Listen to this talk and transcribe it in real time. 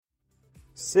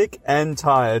Sick and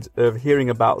tired of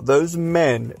hearing about those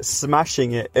men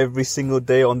smashing it every single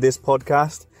day on this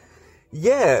podcast?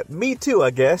 Yeah, me too,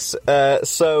 I guess.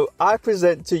 So I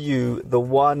present to you the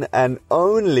one and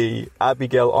only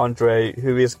Abigail Andre,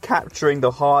 who is capturing the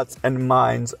hearts and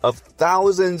minds of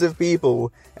thousands of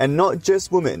people, and not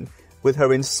just women, with her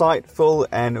insightful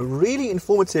and really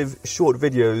informative short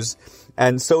videos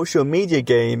and social media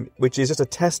game, which is just a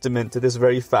testament to this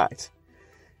very fact.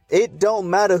 It don't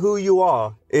matter who you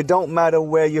are. It don't matter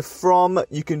where you're from.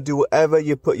 You can do whatever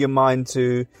you put your mind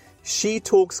to. She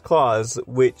Talks Cars,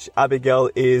 which Abigail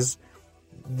is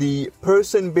the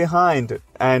person behind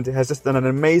and has just done an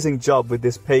amazing job with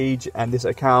this page and this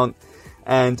account,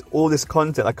 and all this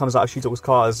content that comes out of She Talks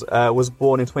Cars was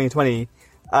born in 2020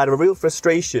 out of a real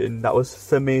frustration that was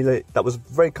familiar, that was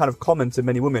very kind of common to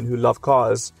many women who love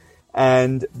cars.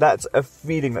 And that's a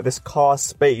feeling that this car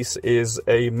space is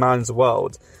a man's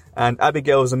world. And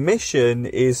Abigail's mission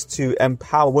is to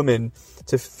empower women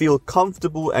to feel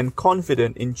comfortable and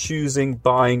confident in choosing,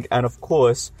 buying, and of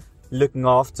course, looking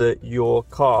after your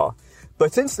car.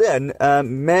 But since then,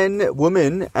 men,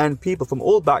 women, and people from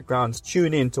all backgrounds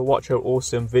tune in to watch her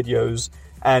awesome videos.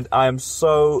 And I am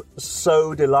so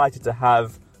delighted to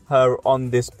have her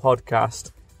on this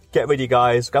podcast. Get ready,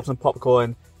 guys, grab some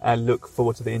popcorn, and look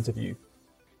forward to the interview.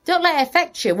 Don't let it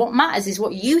affect you. What matters is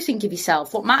what you think of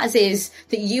yourself. What matters is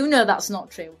that you know that's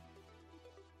not true.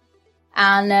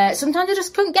 And sometimes I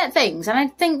just couldn't get things. And I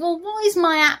think, well, what is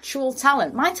my actual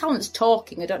talent? My talent's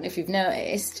talking. I don't know if you've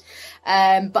noticed.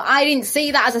 But I didn't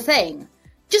see that as a thing.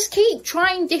 Just keep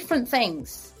trying different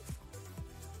things.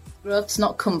 Growth's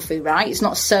not comfy, right? It's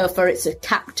not a sofa, it's a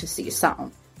cactus that you sat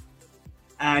on.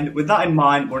 And with that in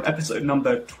mind, we're on episode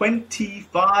number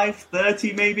 25,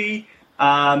 30 maybe.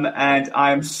 And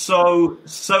I'm so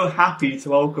happy to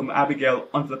welcome Abigail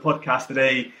onto the podcast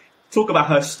today. Talk about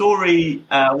her story,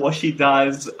 what she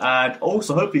does, and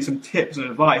also hopefully some tips and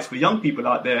advice for young people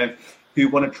out there who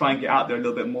want to try and get out there a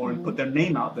little bit more and put their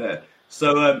name out there.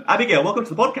 So, Abigail, welcome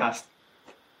to the podcast.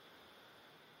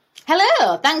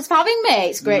 Hello, thanks for having me.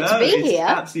 It's great to be here.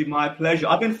 Absolutely my pleasure.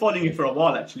 I've been following you for a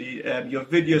while, actually. Your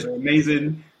videos are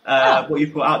amazing. What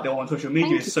you've put out there on social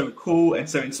media is so cool and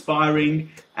so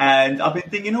inspiring. And I've been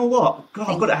thinking, you know what? God,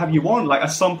 I've got to have you on like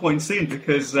at some point soon,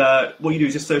 because what you do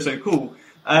is just so cool.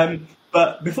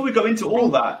 But before we go into all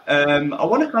that, I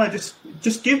want to kind of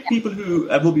just give people who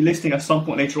will be listening at some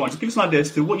point later on, just give us an idea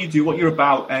as to what you do, what you're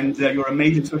about, and your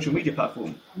amazing social media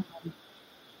platform.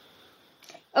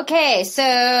 Okay,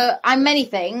 so I'm many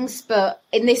things, but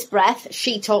in this breath,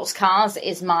 She Talks Cars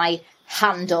is my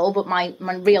handle, but my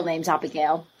real name's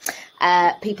Abigail.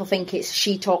 People think it's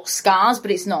She Talks Scars,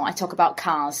 but it's not. I talk about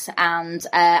cars, and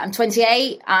I'm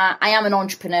 28. I am an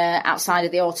entrepreneur outside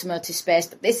of the automotive space,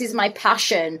 but this is my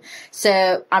passion.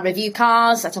 So I review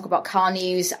cars. I talk about car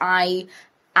news. I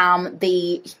am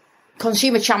the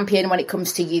consumer champion when it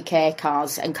comes to UK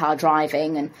cars and car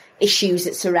driving and issues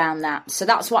that surround that. So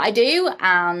that's what I do,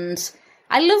 and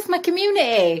I love my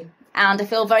community, and I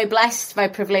feel very blessed, very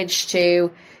privileged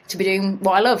to be doing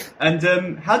what I love.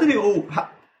 And how did it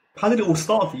all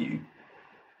start for you?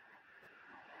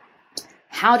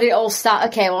 How did it all start?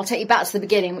 Okay, well, I'll take you back to the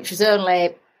beginning, which was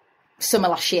only summer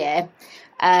last year.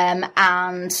 And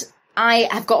I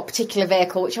have got a particular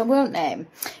vehicle, which I won't name,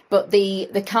 but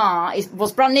the car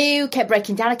was brand new, kept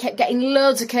breaking down. I kept getting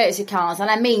loads of courtesy cars, and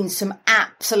I mean some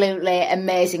absolutely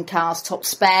amazing cars, top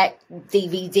spec,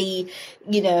 DVD,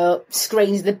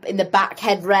 screens in the back,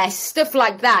 headrest, stuff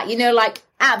like that, like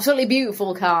absolutely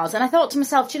beautiful cars. And I thought to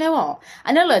myself, do you know what?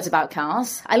 I know loads about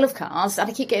cars. I love cars, and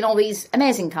I keep getting all these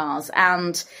amazing cars,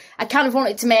 and I kind of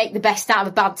wanted to make the best out of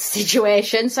a bad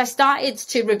situation. So I started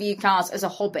to review cars as a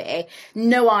hobby.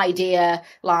 No idea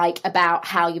about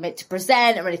how you're meant to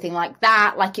present or anything like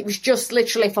that. It was just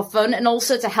literally for fun, and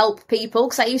also to help people,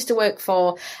 because I used to work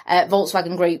for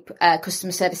Volkswagen Group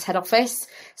customer service head office.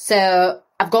 So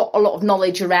I've got a lot of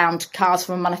knowledge around cars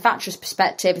from a manufacturer's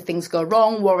perspective, if things go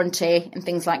wrong, warranty and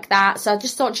things like that. So I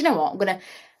just thought, you know what, I'm going to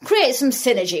create some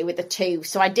synergy with the two.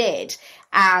 So I did.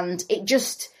 And it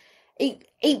just, it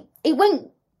went,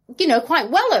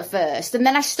 quite well at first. And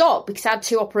then I stopped because I had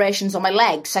 2 operations on my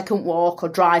legs. So I couldn't walk or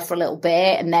drive for a little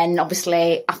bit. And then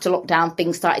obviously after lockdown,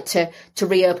 things started to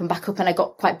reopen back up, and I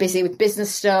got quite busy with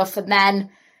business stuff. And then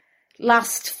the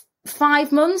last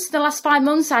 5 months,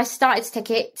 I started to take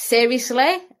it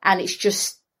seriously, and it's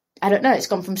just, I don't know, it's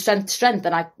gone from strength to strength,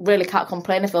 and I really can't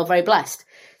complain. I feel very blessed.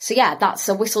 So yeah, that's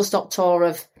a whistle-stop tour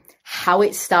of how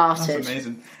it started. That's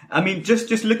amazing. I mean,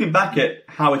 just looking back at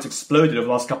how it's exploded over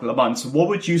the last couple of months, what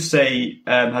would you say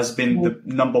has been the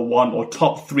number 1 or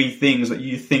top 3 things that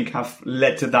you think have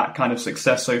led to that kind of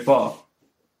success so far?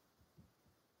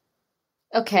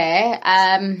 Okay.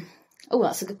 Oh,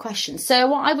 that's a good question. So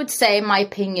what I would say, in my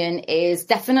opinion, is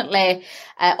definitely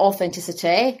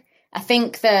authenticity. I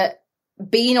think that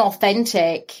being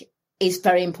authentic is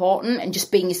very important, and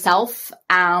just being yourself.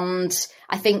 And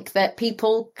I think that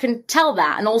people can tell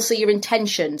that, and also your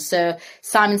intention. So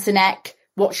Simon Sinek,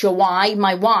 what's your why?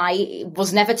 My why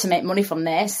was never to make money from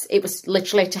this. It was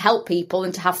literally to help people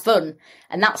and to have fun.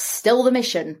 And that's still the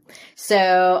mission.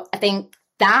 So I think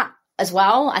that as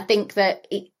well, I think that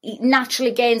it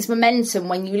naturally gains momentum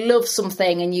when you love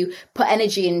something and you put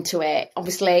energy into it.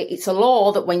 Obviously, it's a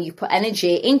law that when you put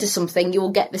energy into something, you will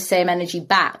get the same energy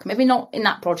back. Maybe not in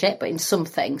that project, but in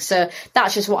something. So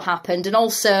that's just what happened. And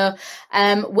also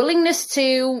willingness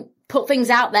to put things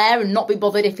out there and not be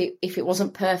bothered if it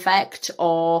wasn't perfect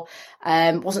or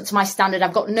wasn't to my standard.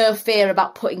 I've got no fear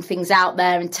about putting things out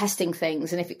there and testing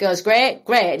things. And if it goes great.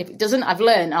 And if it doesn't, I've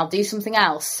learned, I'll do something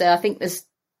else. So I think there's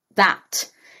that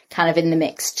kind of in the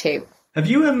mix too. Have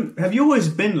you always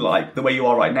been like the way you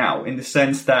are right now, in the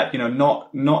sense that,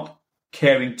 not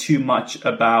caring too much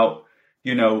about,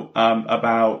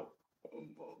 about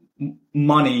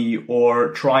money or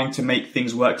trying to make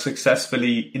things work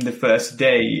successfully in the first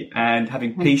day, and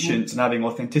having patience and having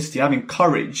authenticity, having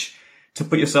courage to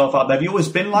put yourself out there? Have you always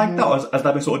been like that, or has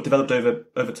that been sort of developed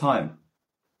over time?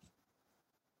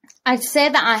 I'd say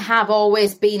that I have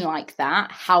always been like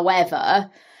that.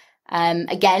 However,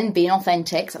 again, being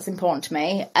authentic, that's important to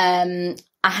me. I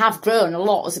have grown a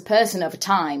lot as a person over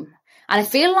time. And I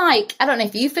feel like, I don't know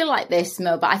if you feel like this,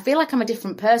 Mo, but I feel like I'm a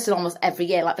different person almost every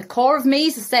year. Like the core of me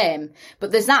is the same,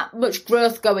 but there's that much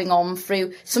growth going on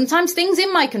through sometimes things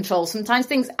in my control, sometimes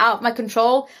things out of my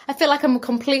control. I feel like I'm a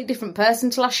completely different person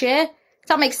to last year. Does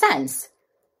that make sense?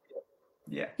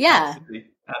 Yeah. Absolutely.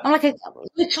 I'm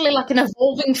literally like an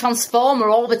evolving transformer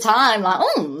all the time. Like,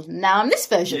 now I'm this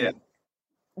version. Yeah.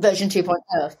 Version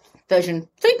 2.0, version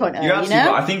 3.0, You're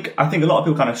absolutely right. I think a lot of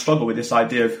people kind of struggle with this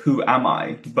idea of who am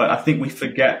I, but I think we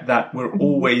forget that we're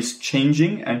always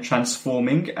changing and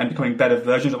transforming and becoming better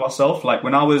versions of ourselves. Like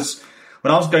when I was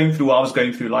going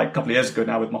through like a couple of years ago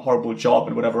now with my horrible job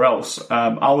and whatever else,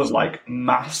 I was like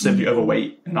massively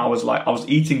overweight, and I was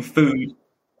eating food.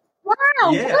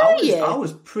 Wow, yeah, I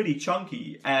was pretty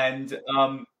chunky, and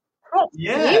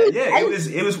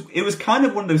it was kind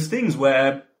of one of those things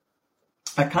where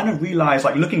I kind of realized,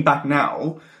 like looking back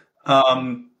now,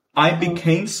 I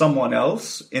became someone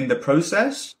else in the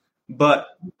process, but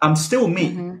I'm still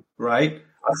me, right?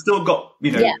 I've still got,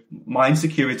 my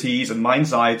insecurities and my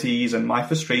anxieties and my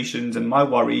frustrations and my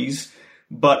worries,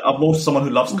 but I'm also someone who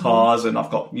loves cars, and I've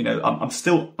got, I'm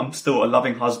still a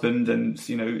loving husband, and,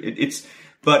 it's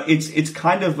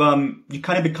kind of, you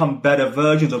kind of become better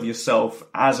versions of yourself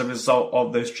as a result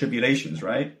of those tribulations,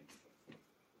 right?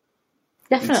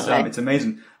 Definitely. It's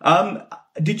amazing.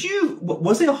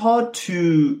 Was it hard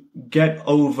to get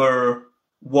over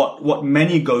what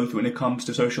many go through when it comes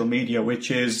to social media, which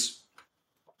is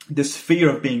this fear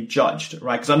of being judged,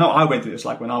 right? Because I know I went through this,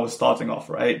 like when I was starting off,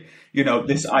 right?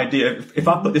 This idea, if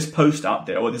I put this post out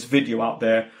there or this video out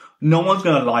there, no one's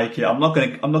going to like it. I'm not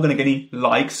going to get any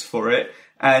likes for it.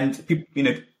 And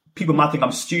people might think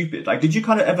I'm stupid. Like, did you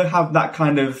kind of ever have that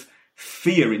kind of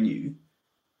fear in you?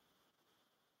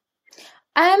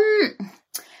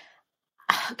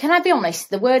 Can I be honest?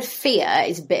 The word fear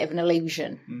is a bit of an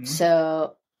illusion.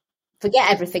 So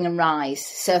forget everything and rise.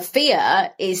 So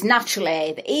fear is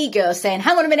naturally the ego saying,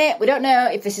 hang on a minute, we don't know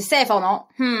if this is safe or not.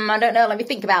 I don't know, let me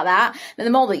think about that. And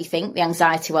the more that you think, the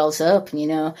anxiety wells up,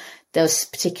 and those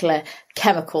particular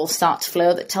chemicals start to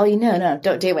flow that tell you, no,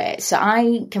 don't do it. So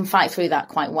I can fight through that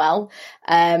quite well.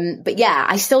 But yeah,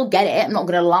 I still get it. I'm not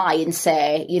going to lie and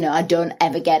say, I don't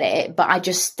ever get it, but I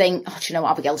just think, do you know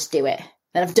what, Abigail, just do it.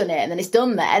 Then I've done it, and then it's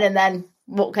done then, and then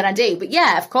what can I do? But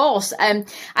yeah, of course. I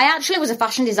actually was a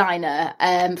fashion designer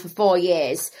for 4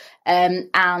 years, and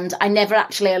I never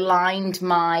actually aligned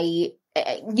my,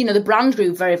 the brand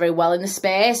grew very, very well in the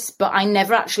space, but I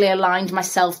never actually aligned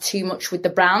myself too much with the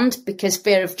brand because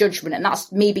fear of judgment, and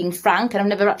that's me being frank, and I've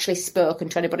never actually spoken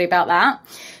to anybody about that.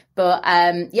 But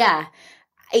yeah,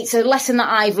 it's a lesson that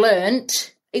I've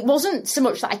learned. It wasn't so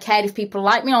much that I cared if people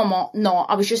liked me or not.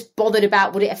 I was just bothered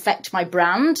about would it affect my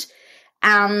brand.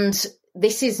 And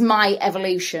this is my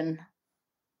evolution.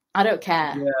 I don't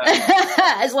care.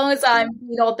 Yeah. As long as I'm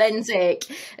being authentic,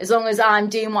 as long as I'm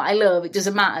doing what I love, it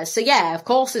doesn't matter. So yeah, of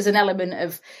course there's an element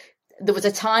of, there was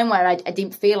a time where I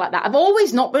didn't feel like that. I've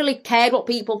always not really cared what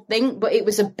people think, but it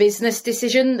was a business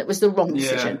decision that was the wrong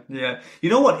decision. Yeah. You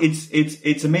know what?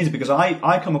 It's amazing because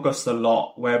I come across a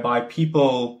lot whereby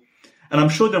people, and I'm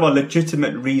sure there are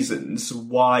legitimate reasons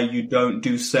why you don't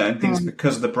do certain things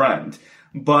because of the brand.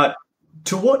 But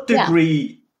to what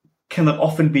degree can that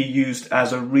often be used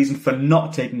as a reason for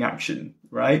not taking action,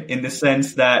 right? In the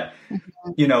sense that,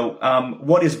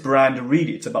 what is brand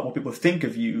really? It's about what people think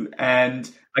of you. And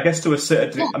I guess to a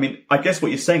certain, I guess what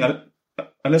you're saying,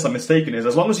 unless I'm mistaken, is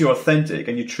as long as you're authentic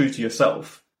and you're true to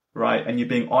yourself, right? And you're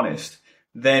being honest,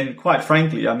 then quite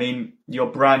frankly,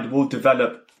 your brand will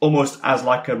develop almost as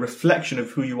like a reflection of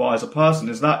who you are as a person.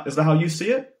 Is that how you see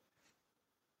it?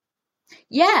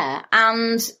 Yeah.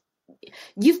 And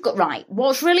you've got right.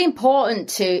 What's really important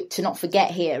to not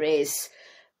forget here is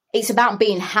it's about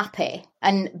being happy,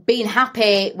 and being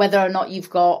happy whether or not you've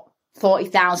got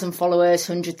 40,000 followers,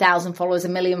 100,000 followers,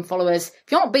 1 million followers.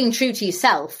 If you're not being true to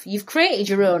yourself, you've created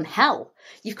your own hell.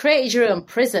 You've created your own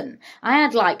prison. I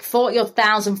had like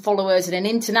 40,000 followers in an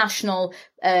international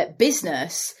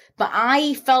business, but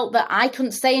I felt that I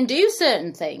couldn't say and do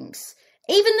certain things,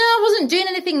 even though I wasn't doing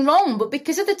anything wrong. But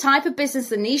because of the type of business,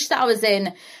 the niche that I was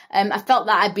in, I felt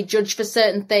that I'd be judged for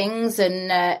certain things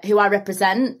and who I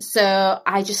represent. So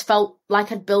I just felt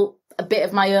like I'd built a bit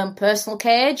of my own personal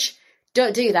cage.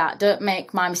 Don't do that. Don't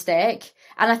make my mistake.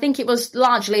 And I think it was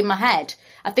largely in my head.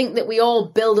 I think that we all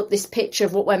build up this picture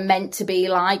of what we're meant to be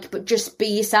like, but just be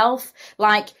yourself.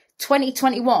 Like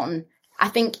 2021, I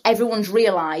think everyone's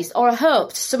realised, or I hope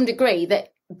to some degree,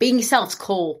 that being yourself's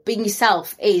cool. Being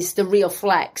yourself is the real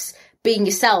flex. Being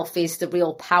yourself is the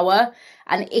real power.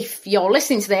 And if you're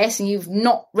listening to this and you've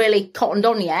not really cottoned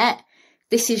on yet,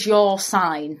 this is your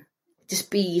sign.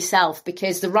 Just be yourself,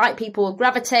 because the right people will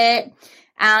gravitate.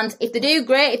 And if they do,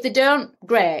 great. If they don't,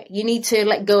 great. You need to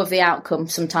let go of the outcome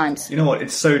sometimes. You know what?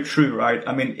 It's so true, right?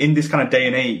 In this kind of day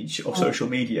and age of social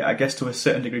media, I guess to a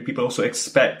certain degree, people also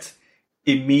expect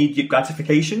immediate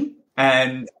gratification.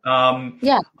 And I'm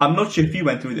not sure if you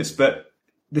went through this, but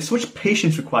there's so much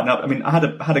patience required. Now,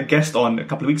 I had a guest on a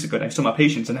couple of weeks ago, and I saw my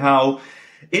patience and how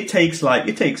it takes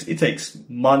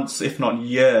months, if not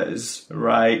years,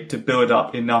 right, to build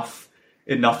up enough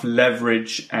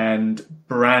leverage and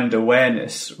brand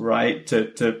awareness, right,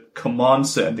 to command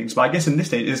certain things. But I guess in this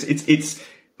day, it's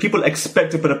people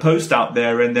expect to put a post out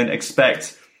there and then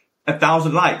expect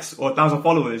 1,000 likes or 1,000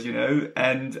 followers,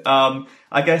 and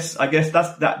I guess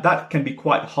that can be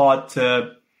quite hard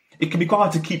to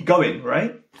keep going,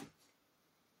 right?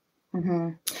 Mm-hmm.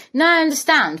 No, I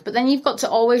understand, but then you've got to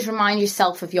always remind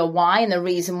yourself of your why and the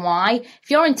reason why. If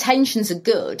your intentions are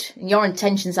good and your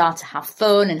intentions are to have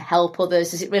fun and help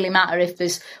others, does it really matter if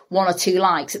there's 1 or 2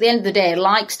 likes? At the end of the day,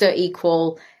 likes don't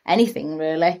equal anything,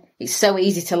 really. It's so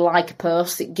easy to like a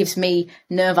post. It gives me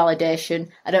no validation.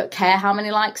 I don't care how many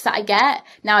likes that I get.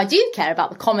 Now, I do care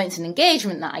about the comments and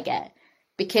engagement that I get,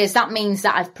 because that means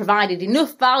that I've provided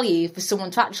enough value for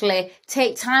someone to actually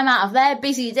take time out of their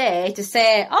busy day to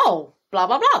say, oh, blah,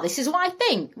 blah, blah, this is what I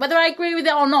think. Whether I agree with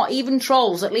it or not, even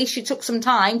trolls, at least you took some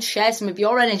time to share some of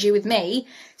your energy with me.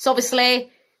 So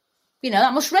obviously,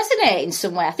 that must resonate in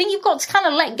some way. I think you've got to kind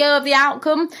of let go of the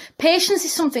outcome. Patience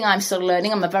is something I'm still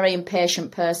learning. I'm a very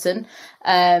impatient person.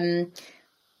 I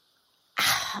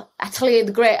tell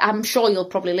you, I'm sure you'll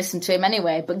probably listen to him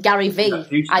anyway, but Gary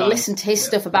Vee, I listen to his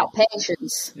stuff about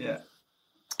patience.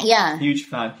 Yeah. Huge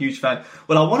fan.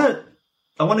 Well,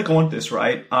 I want to go on to this,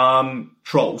 right?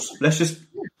 Trolls. Let's just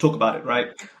talk about it, right?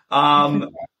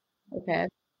 Okay.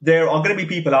 There are going to be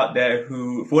people out there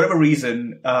who, for whatever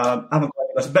reason, haven't got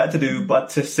what's better to do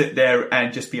but to sit there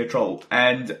and just be a troll.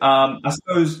 And I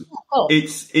suppose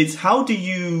it's how did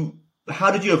you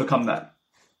overcome that?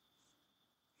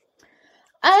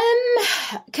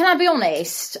 Can I be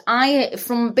honest?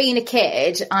 From being a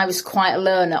kid, I was quite a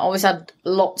learner. I always had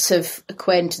lots of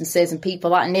acquaintances and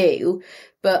people that I knew,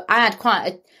 but I had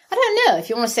I don't know if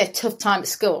you want to say a tough time at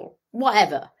school,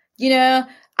 whatever.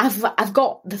 I've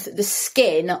got the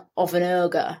skin of an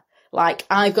ogre. Like,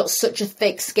 I've got such a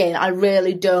thick skin, I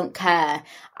really don't care.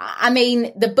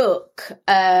 The book,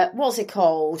 what's it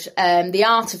called?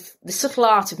 The Subtle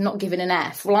Art of Not Giving an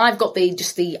F. Well, I've got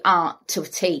the art to a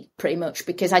T, pretty much,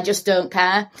 because I just don't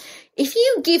care. If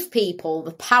you give people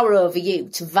the power over you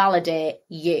to validate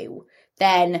you,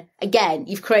 then again,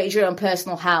 you've created your own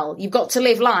personal hell. You've got to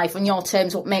live life on your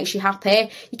terms, what makes you happy.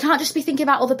 You can't just be thinking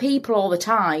about other people all the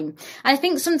time. And I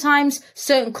think sometimes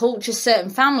certain cultures, certain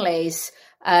families,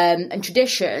 and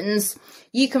traditions,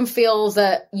 you can feel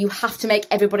that you have to make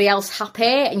everybody else happy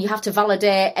and you have to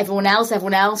validate everyone else.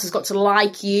 Everyone else has got to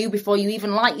like you before you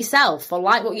even like yourself or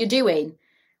like what you're doing.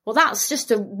 Well, that's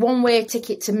just a one-way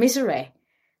ticket to misery.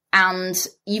 And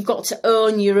you've got to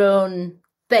own your own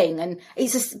thing. And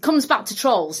it comes back to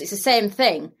trolls. It's the same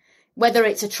thing. Whether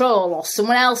it's a troll or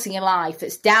someone else in your life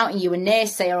that's doubting you, a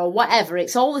naysayer or whatever,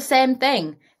 it's all the same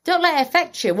thing. Don't let it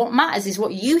affect you. What matters is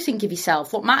what you think of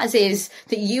yourself. What matters is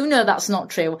that you know that's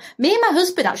not true. Me and my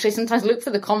husband actually sometimes look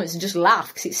for the comments and just laugh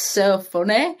because it's so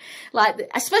funny. Like,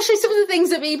 especially some of the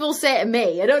things that people say to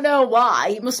me. I don't know why.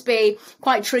 It must be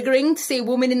quite triggering to see a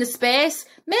woman in the space.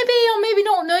 Maybe or maybe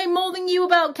not knowing more than you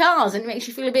about cars, and it makes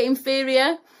you feel a bit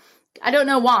inferior. I don't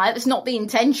know why. That's not the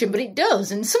intention, but it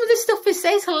does. And some of the stuff we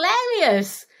say is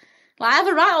hilarious. Like, I have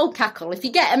a right old cackle. If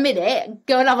you get a minute,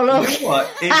 go and have a look. You know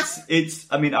what? It's.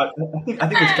 I mean, I think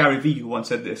it's Gary Vee who once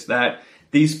said this, that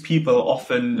these people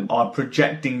often are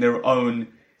projecting their own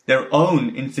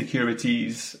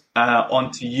insecurities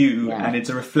onto you, and it's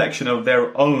a reflection of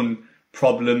their own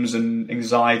problems and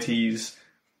anxieties,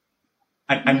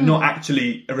 and not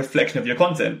actually a reflection of your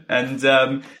content. And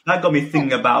that got me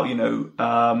thinking about,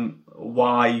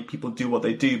 why people do what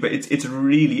they do, but it's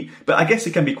really, but I guess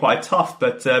it can be quite tough,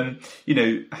 but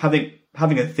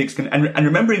having a thick skin and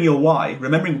remembering your why,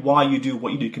 remembering why you do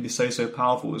what you do can be so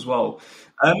powerful as well.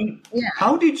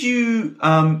 How did you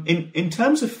in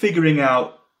terms of figuring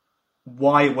out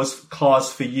why it was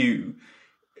cars for you,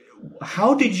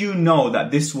 how did you know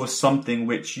that this was something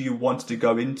which you wanted to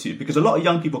go into? Because a lot of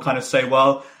young people kind of say,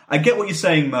 well, I get what you're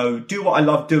saying, Mo, do what I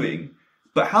love doing.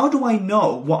 But how do I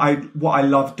know what I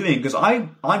love doing? Because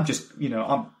I'm just,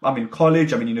 I'm in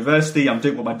college, I'm in university, I'm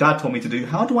doing what my dad told me to do.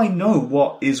 How do I know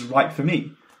what is right for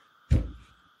me?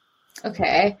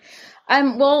 Okay.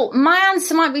 Well, my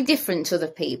answer might be different to other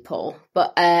people,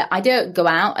 but I don't go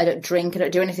out, I don't drink, I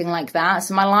don't do anything like that.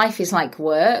 So my life is like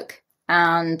work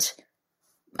and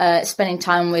spending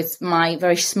time with my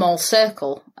very small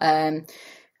circle.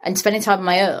 And spending time on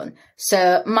my own.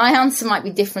 So my answer might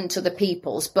be different to other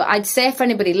people's, but I'd say for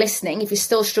anybody listening, if you're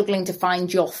still struggling to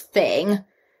find your thing,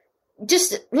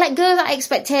 just let go of that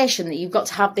expectation that you've got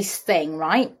to have this thing,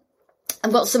 right?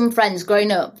 I've got some friends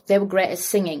growing up, they were great at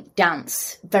singing,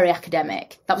 dance, very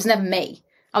academic. That was never me.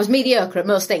 I was mediocre at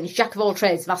most things, jack of all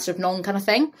trades, master of none kind of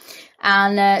thing.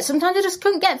 And sometimes I just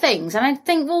couldn't get things. And I'd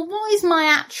think, well, what is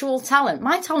my actual talent?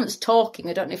 My talent's talking.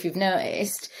 I don't know if you've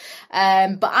noticed.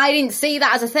 But I didn't see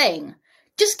that as a thing.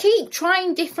 Just keep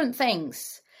trying different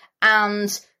things.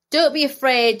 And don't be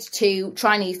afraid to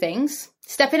try new things.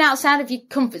 Stepping outside of your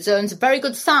comfort zone is a very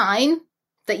good sign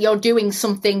that you're doing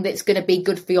something that's going to be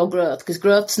good for your growth. Because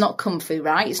growth's not comfy,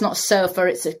 right? It's not a sofa,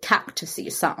 it's a cactus that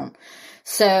you sat on.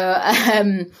 So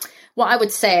what I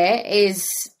would say is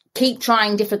keep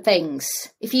trying different things.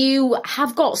 If you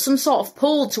have got some sort of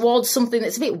pull towards something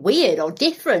that's a bit weird or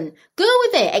different, go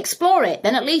with it, explore it.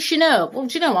 Then at least you know, well,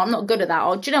 do you know what? I'm not good at that.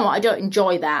 Or do you know what? I don't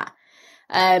enjoy that.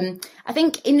 I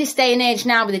think in this day and age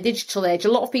now with the digital age,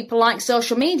 a lot of people like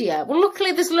social media. Well,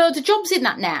 luckily there's loads of jobs in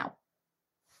that now.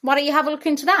 Why don't you have a look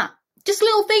into that? Just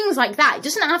little things like that. It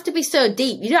doesn't have to be so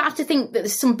deep. You don't have to think that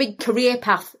there's some big career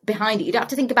path behind it. You don't have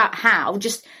to think about how.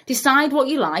 Just decide what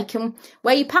you like and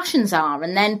where your passions are,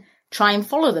 and then try and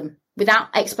follow them without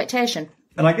expectation.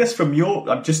 And I guess from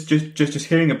I'm just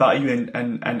hearing about you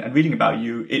and reading about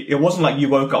you, it wasn't like you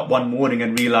woke up one morning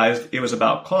and realized it was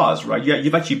about cars, right? Yeah,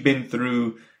 you've actually been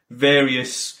through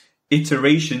various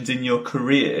iterations in your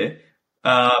career.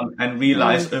 And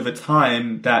realize over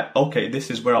time that, okay,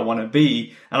 this is where I want to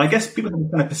be. And I guess people have a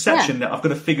kind of perception that I've got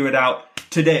to figure it out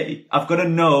today. I've got to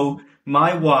know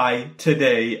my why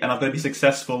today and I've got to be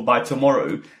successful by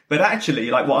tomorrow. But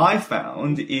actually, like what I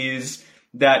found is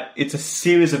that it's a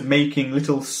series of making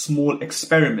little small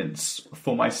experiments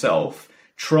for myself,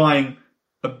 trying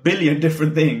a billion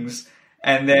different things.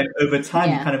 And then over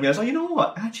time, you kind of realize, oh, you know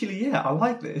what? Actually, yeah, I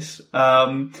like this.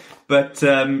 But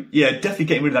definitely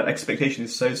getting rid of that expectation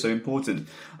is so important.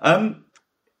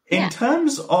 In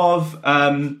terms of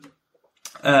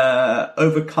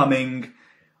overcoming,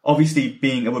 obviously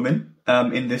being a woman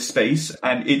in this space,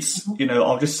 and it's,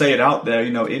 I'll just say it out there,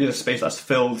 it is a space that's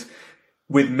filled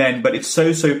with men, but it's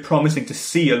so promising to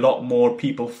see a lot more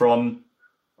people from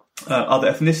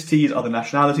other ethnicities, other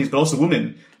nationalities, but also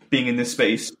women being in this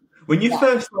space. When you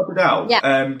first started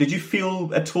out, did you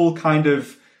feel at all kind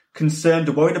of concerned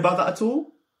or worried about that at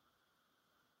all?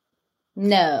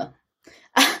 No.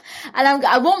 And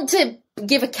I want to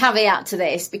give a caveat to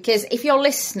this, because if you're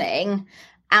listening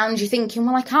and you're thinking,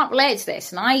 well, I can't relate to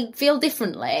this and I feel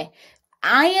differently,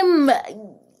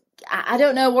 I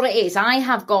don't know what it is. I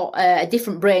have got a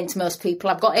different brain to most people.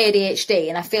 I've got ADHD,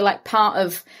 and I feel like part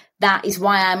of that is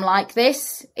why I'm like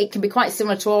this. It can be quite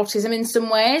similar to autism in some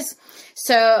ways.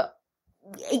 So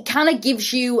it kind of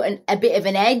gives you a bit of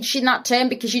an edge in that term,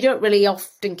 because you don't really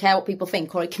often care what people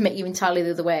think, or it can make you entirely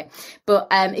the other way. But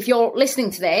if you're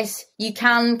listening to this, you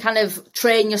can kind of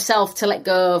train yourself to let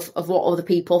go of what other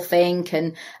people think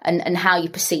and how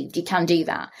you're perceived. You can do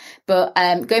that. But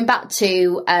going back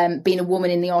to being a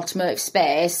woman in the automotive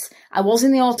space, I was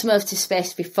in the automotive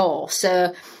space before.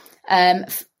 So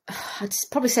I'd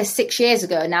probably say 6 years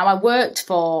ago now, I worked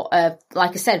for,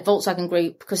 like I said, Volkswagen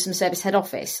Group customer service head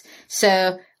office.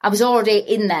 So I was already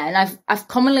in there, and I've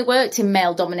commonly worked in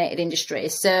male dominated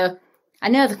industries. So I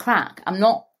know the crack. I'm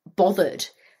not bothered.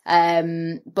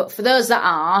 But for those that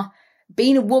are,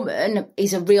 being a woman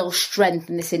is a real strength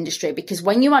in this industry, because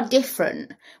when you are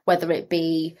different, whether it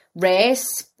be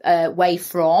race, where you're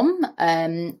from,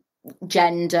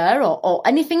 gender, or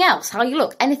anything else, how you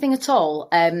look, anything at all,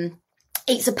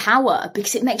 it's a power,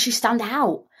 because it makes you stand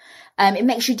out. It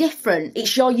makes you different.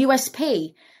 It's your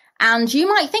USP. And you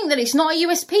might think that it's not a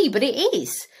USP, but it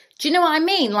is. Do you know what I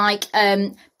mean? Like,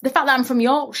 the fact that I'm from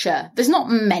Yorkshire, there's not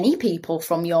many people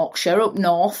from Yorkshire up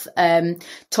north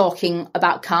talking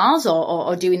about cars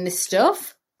or doing this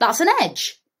stuff. That's an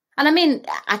edge. And I mean,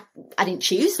 I didn't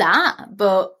choose that,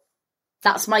 but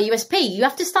that's my USP. You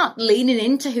have to start leaning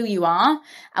into who you are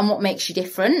and what makes you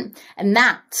different. And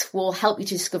that will help you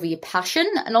to discover your passion.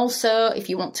 And also, if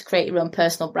you want to create your own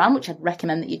personal brand, which I'd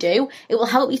recommend that you do, it will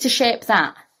help you to shape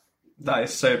that. That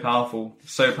is so powerful.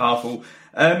 So powerful.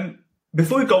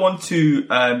 Before we go on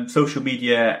to social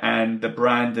media and the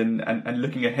brand and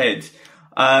looking ahead,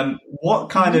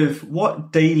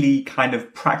 what daily kind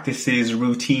of practices,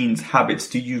 routines, habits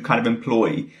do you kind of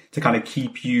employ to kind of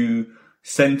keep you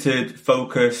centered,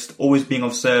 focused, always being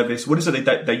of service? What is it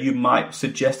that you might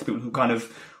suggest to people who kind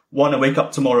of want to wake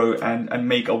up tomorrow and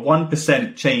make a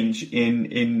 1% change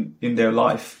in their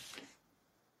life?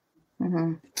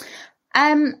 Mm-hmm.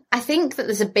 I think that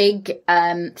there's a big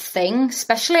thing,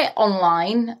 especially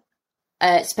online,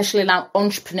 especially now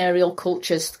entrepreneurial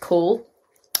culture's cool,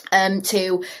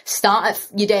 to start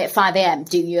your day at 5 a.m,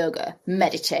 do yoga,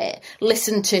 meditate,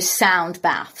 listen to sound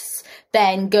baths,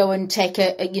 then go and take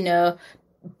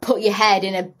put your head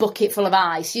in a bucket full of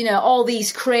ice, all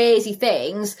these crazy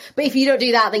things. But if you don't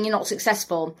do that, then you're not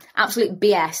successful. Absolute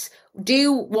BS.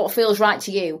 Do what feels right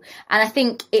to you. And I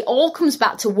think it all comes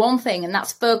back to one thing, and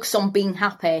that's focus on being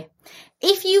happy.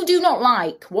 If you do not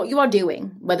like what you are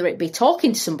doing, whether it be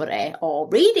talking to somebody or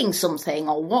reading something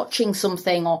or watching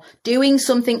something or doing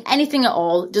something, anything at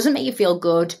all, it doesn't make you feel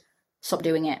good, stop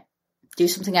doing it. Do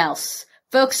something else.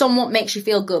 Focus on what makes you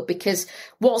feel good, because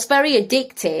what's very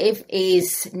addictive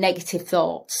is negative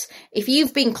thoughts. If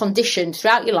you've been conditioned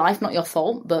throughout your life, not your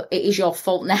fault, but it is your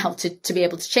fault now to be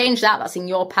able to change that, that's in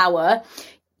your power.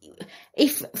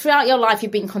 If throughout your life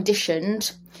you've been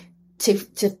conditioned to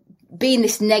be in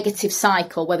this negative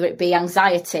cycle, whether it be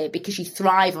anxiety because you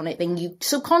thrive on it, then you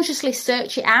subconsciously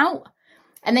search it out.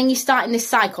 And then you start in this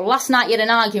cycle. Last night you had an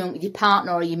argument with your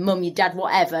partner or your mum, your dad,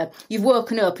 whatever. You've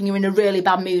woken up and you're in a really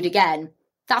bad mood again.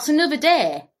 That's another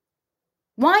day.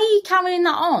 Why are you carrying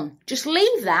that on? Just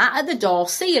leave that at the door.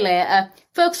 See you later.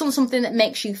 Focus on something that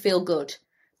makes you feel good.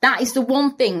 That is the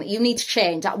one thing that you need to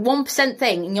change. That 1%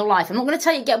 thing in your life. I'm not going to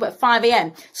tell you to get up at 5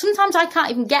 a.m. Sometimes I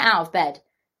can't even get out of bed.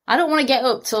 I don't want to get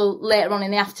up till later on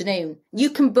in the afternoon.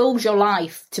 You can build your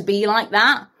life to be like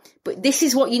that. But this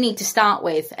is what you need to start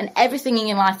with, and everything in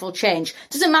your life will change.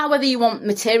 Doesn't matter whether you want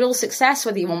material success,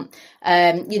 whether you want,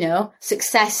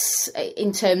 success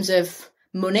in terms of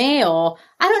money or,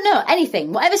 I don't know,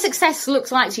 anything. Whatever success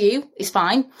looks like to you is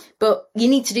fine, but you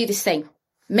need to do this thing.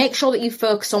 Make sure that you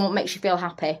focus on what makes you feel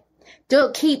happy.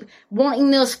 Don't keep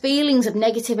wanting those feelings of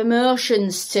negative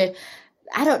emotions to,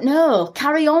 I don't know,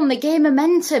 carry on. They gain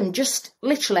momentum. Just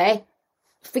literally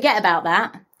forget about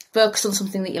that. Focus on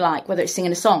something that you like, whether it's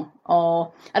singing a song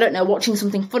or, I don't know, watching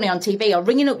something funny on TV or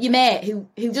ringing up your mate who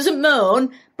doesn't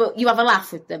moan, but you have a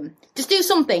laugh with them. Just do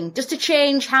something just to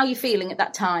change how you're feeling at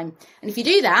that time. And if you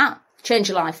do that, change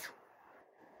your life.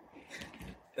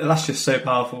 That's just so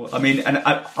powerful. I mean, and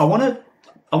I want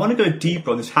to go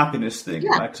deeper on this happiness thing,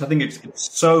 right? Because I think it's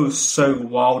so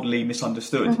wildly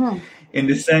misunderstood. Mm-hmm. In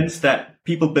the sense that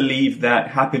people believe that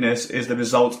happiness is the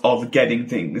result of getting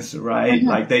things, right? Mm-hmm.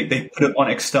 Like they put it on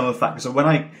external factors. So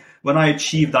when I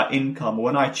achieve that income, or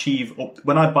when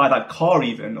I buy that car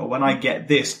even, or when I get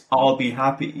this, I'll be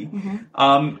happy.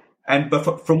 Mm-hmm.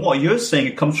 But from what you're saying,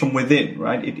 it comes from within,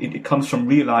 right? It comes from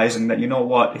realizing that, you know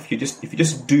what, if you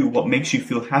just do what makes you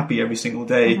feel happy every single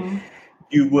day, mm-hmm.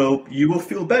 you will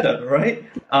feel better, right?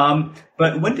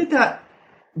 But when did that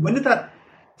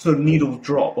sort of needle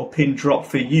drop or pin drop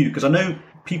for you? Because I know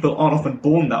people aren't often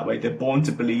born that way. They're born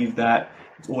to believe that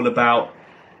it's all about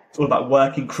It's all about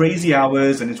working crazy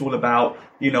hours, and it's all about,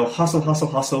 hustle,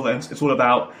 and it's all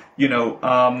about,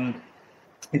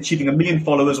 achieving 1 million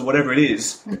followers or whatever it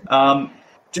is.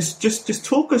 Just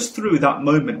talk us through that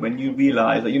moment when you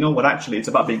realize that, actually it's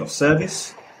about being of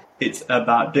service. It's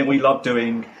about doing what you love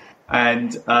doing,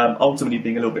 and ultimately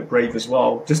being a little bit brave as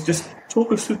well. Just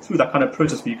talk us through that kind of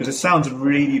process for you, because it sounds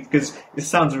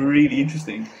really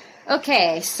interesting.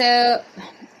 Okay, so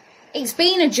it's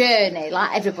been a journey,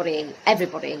 like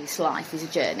everybody's life is a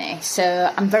journey.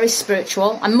 So I'm very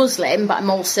spiritual. I'm Muslim, but I'm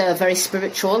also very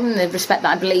spiritual in the respect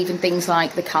that I believe in things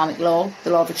like the karmic law, the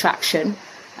law of attraction.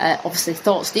 Obviously,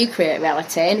 thoughts do create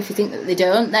reality, and if you think that they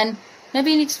don't, then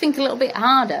maybe you need to think a little bit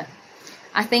harder.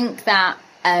 I think that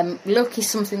luck is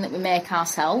something that we make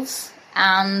ourselves,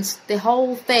 and the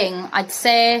whole thing, I'd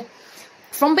say,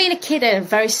 from being a kid, I had a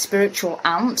very spiritual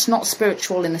aunt, not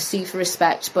spiritual in the Sufi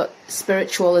respect, but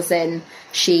spiritual as in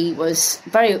she was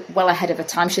very well ahead of her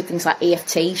time. She did things like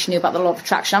EFT, she knew about the law of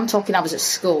attraction. I'm talking, I was at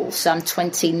school, so I'm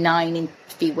 29 in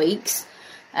a few weeks,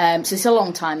 so it's a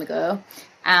long time ago.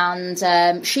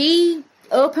 And she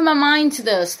opened my mind to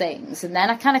those things, and then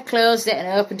I kind of closed it and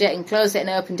opened it and closed it and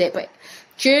opened it. But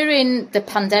during the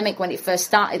pandemic, when it first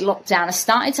started, lockdown, I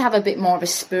started to have a bit more of a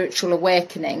spiritual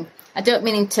awakening. I don't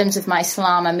mean in terms of my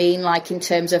Islam, I mean like in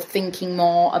terms of thinking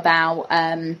more about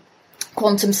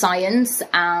quantum science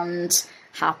and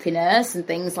happiness and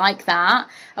things like that.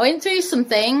 I went through some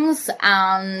things,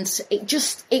 and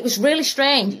it was really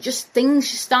strange.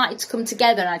 Things just started to come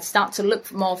together, and I'd start to look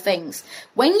for more things.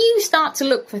 When you start to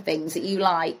look for things that you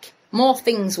like, more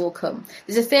things will come.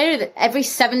 There's a theory that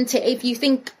if you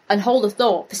think and hold a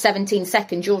thought for 17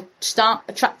 seconds, you'll start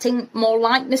attracting more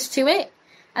likeness to it.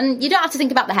 And you don't have to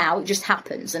think about the how, it just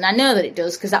happens. And I know that it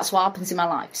does, because that's what happens in my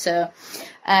life. So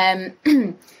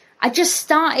I just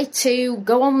started to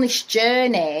go on this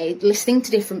journey, listening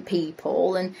to different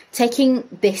people and taking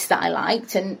this that I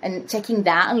liked and taking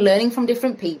that and learning from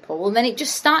different people. And then it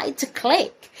just started to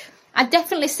click. I'd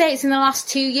definitely say it's in the last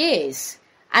 2 years.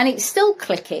 And it's still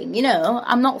clicking,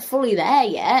 I'm not fully there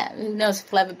yet. Who knows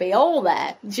if I'll ever be all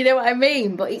there. Do you know what I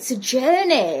mean? But it's a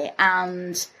journey,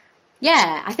 and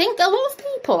yeah, I think a lot of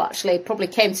people actually probably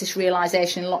came to this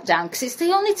realisation in lockdown, because it's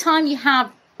the only time you have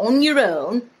on your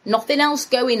own, nothing else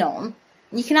going on,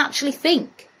 and you can actually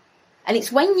think. And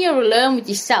it's when you're alone with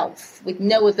yourself, with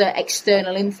no other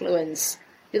external influence,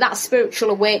 that spiritual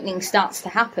awakening starts to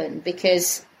happen,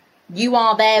 because you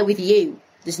are there with you.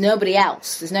 There's nobody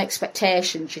else. There's no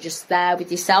expectations. You're just there with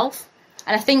yourself.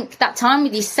 And I think that time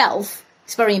with yourself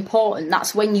is very important.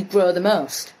 That's when you grow the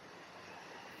most.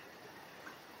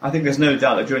 I think there's no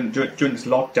doubt that during this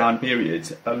lockdown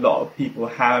period, a lot of people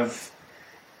have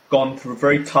gone through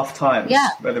very tough times,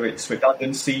 whether it's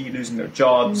redundancy, losing their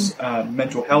jobs,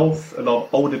 mental health. A lot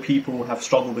of older people have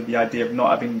struggled with the idea of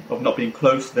not being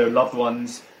close to their loved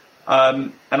ones.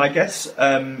 And I guess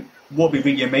what would be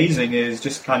really amazing is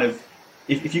just kind of,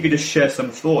 if you could just share some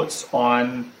thoughts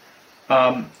on,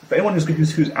 for anyone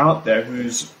who's out there,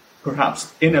 who's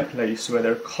perhaps in a place where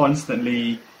they're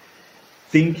constantly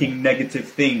thinking negative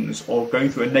things or going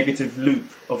through a negative loop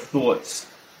of thoughts,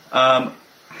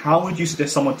 how would you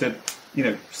suggest someone to,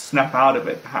 snap out of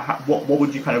it? What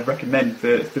would you kind of recommend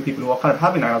for people who are kind of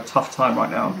having a tough time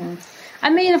right now? Mm-hmm. I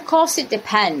mean, of course, it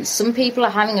depends. Some people are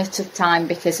having a tough time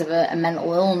because of a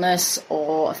mental illness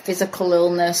or a physical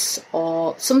illness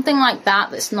or something like that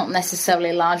that's not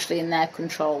necessarily largely in their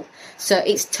control. So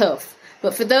it's tough.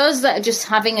 But for those that are just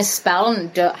having a spell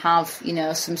and don't have,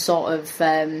 some sort of,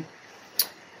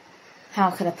 how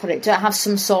can I put it? Don't have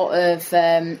some sort of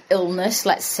illness,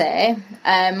 let's say.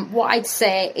 What I'd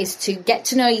say is to get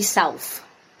to know yourself.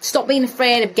 Stop being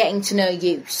afraid of getting to know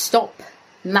you. Stop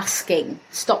masking,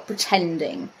 stop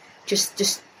pretending,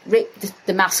 just rip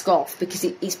the mask off, because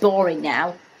it's boring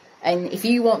now. And if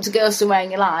you want to go somewhere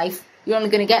in your life, you're only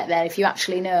going to get there if you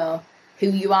actually know who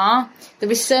you are.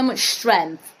 There is so much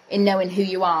strength in knowing who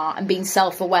you are and being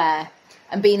self-aware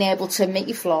and being able to admit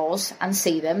your flaws and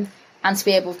see them, and to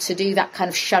be able to do that kind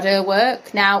of shadow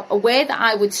work. Now, a way that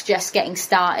I would suggest getting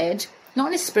started, not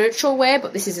in a spiritual way,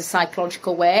 but this is a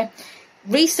psychological way.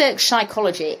 Research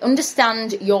psychology,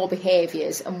 understand your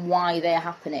behaviours and why they're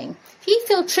happening. If you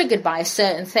feel triggered by a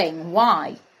certain thing,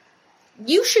 why?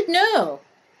 You should know.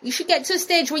 You should get to a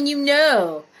stage when you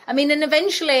know. I mean, and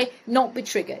eventually not be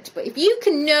triggered. But if you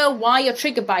can know why you're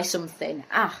triggered by something,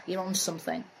 you're on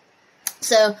something.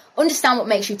 So understand what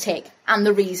makes you tick and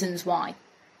the reasons why.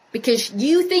 Because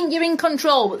you think you're in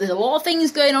control, but there's a lot of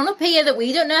things going on up here that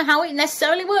we don't know how it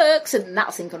necessarily works, and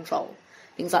that's in control.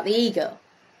 Things like the ego.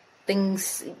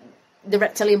 Things, the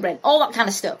reptilian brain, all that kind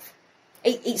of stuff.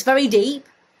 It's very deep.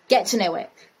 get to know it.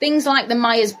 Things like the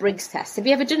Myers-Briggs test. Have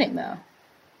you ever done it, Mo?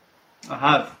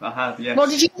 I have, yes. What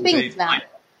did you think indeed. of that?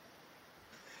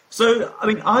 So, I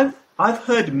mean, I've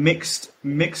heard mixed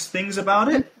things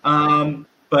about it,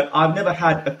 but I've never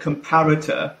had a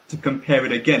comparator to compare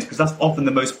it against, because that's often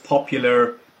the most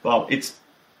popular. Well, it's,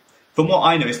 from what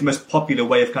I know, it's the most popular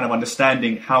way of kind of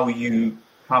understanding how you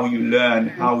learn,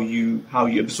 how you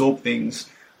absorb things.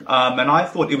 And I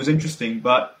thought it was interesting,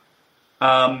 but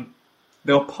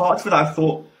there were parts of it I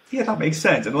thought, yeah, that makes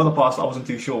sense, and other parts I wasn't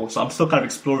too sure. So I'm still kind of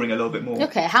exploring a little bit more.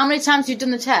 Okay, how many times have you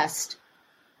done the test?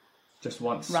 Just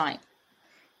once. Right.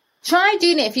 Try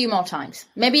doing it a few more times.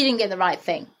 Maybe you didn't get the right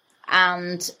thing.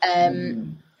 And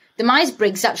the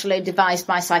Myers-Briggs is actually devised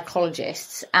by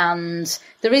psychologists, and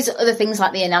there is other things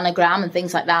like the enneagram and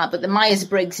things like that, but the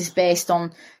Myers-Briggs is based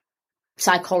on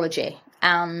psychology.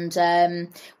 And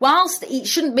whilst it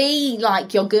shouldn't be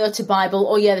like your go-to Bible,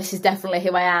 oh yeah, this is definitely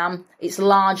who I am, it's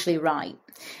largely right.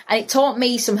 And it taught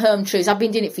me some home truths. I've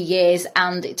been doing it for years,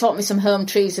 and it taught me some home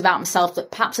truths about myself that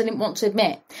perhaps I didn't want to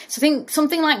admit. So I think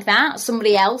something like that,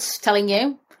 somebody else telling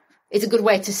you, is a good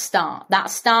way to start. That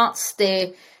starts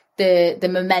the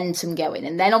momentum going.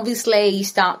 And then obviously you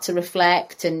start to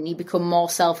reflect and you become more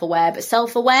self-aware. But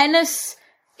self-awareness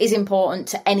is important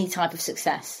to any type of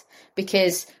success,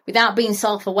 because without being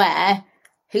self-aware,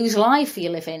 whose life are you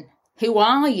living? Who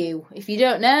are you if you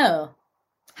don't know?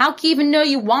 How can you even know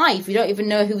your why if you don't even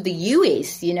know who the you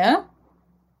is, you know?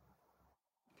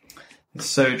 It's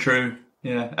so true.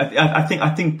 Yeah,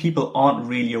 I think people aren't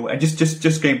really aware.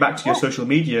 Just going back to your social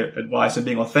media advice and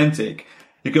being authentic,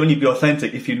 you can only be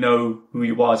authentic if you know who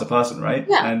you are as a person, right?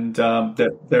 Yeah. And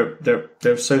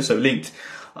they're so linked.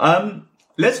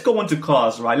 Let's go on to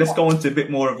cars, right? Let's go on to a bit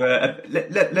more of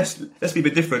let's be a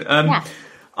bit different.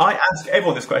 I ask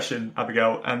everyone this question,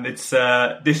 Abigail, and it's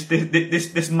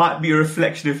this might be a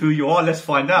reflection of who you are. Let's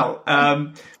find out.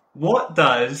 What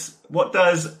does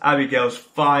Abigail's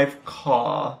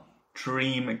 5-car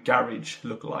dream garage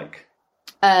look like?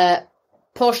 Porsche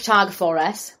Targa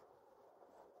 4S,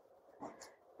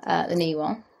 the new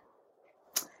one,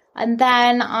 and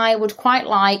then I would quite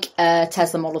like a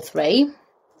Tesla Model 3.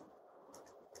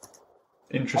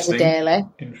 Interesting. Daily.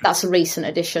 That's a recent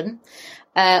addition.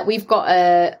 We've got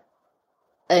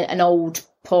an old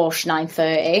Porsche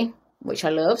 930, which I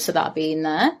love, so that'll be in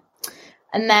there.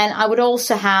 And then I would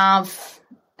also have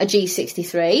a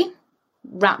G63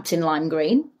 wrapped in lime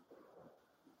green.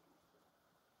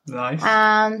 Nice.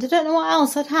 And I don't know what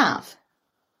else I'd have.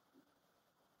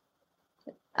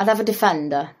 I'd have a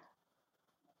Defender.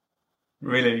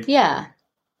 Really? Yeah.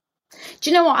 Do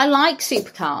you know what? I like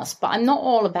supercars, but I'm not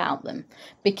all about them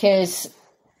because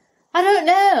I don't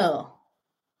know.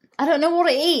 I don't know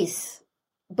what it is.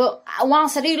 But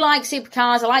whilst I do like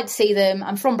supercars, I like to see them.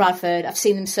 I'm from Bradford. I've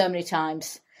seen them so many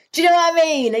times. Do you know what I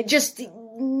mean? It just,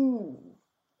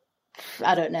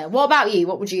 I don't know. What about you?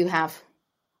 What would you have?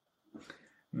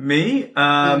 Me?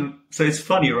 So it's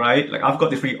funny, right? Like I've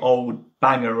got this really old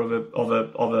banger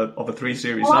of a 3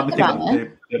 Series. Oh, I've been thinking about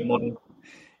the model.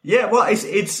 Yeah, well,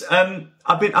 it's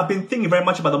I've been thinking very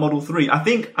much about the Model 3. I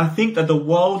think that the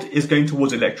world is going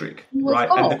towards electric, right?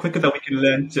 And the quicker that we can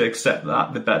learn to accept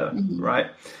that, the better, right?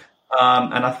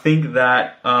 And I think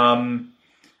that the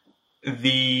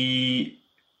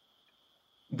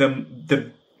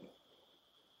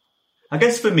I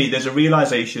guess for me, there's a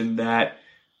realization that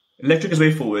electric is the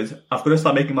way forward. I've got to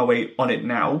start making my way on it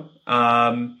now,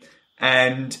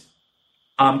 and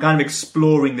I'm kind of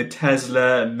exploring the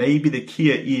Tesla, maybe the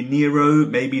Kia e-Niro,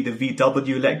 maybe the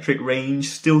VW electric range,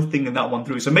 still thinking that one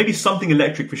through. So maybe something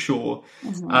electric for sure.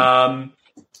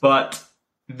 But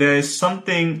there's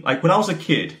something, like when I was a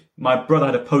kid, my brother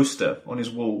had a poster on his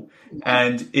wall,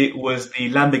 and it was the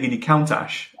Lamborghini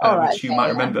Countach, which you might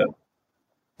remember.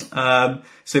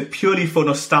 So purely for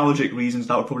nostalgic reasons,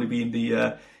 that would probably be in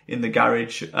the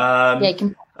garage.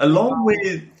 Along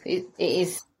with it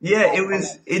is. Yeah,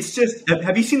 it's just.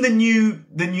 Have you seen the new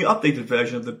updated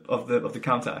version of the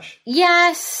Countach?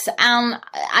 Yes, and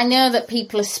I know that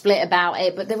people are split about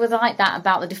it, but they were like that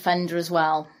about the Defender as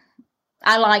well.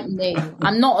 I like new.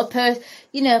 I'm not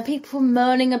people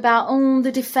moaning about,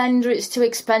 the Defender, it's too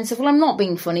expensive. Well, I'm not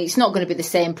being funny. It's not going to be the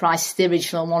same price as the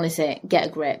original one, is it? Get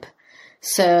a grip.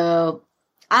 So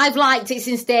I've liked it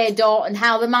since day dot, and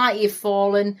how the mighty have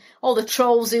fallen. All the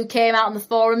trolls who came out on the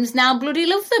forums now bloody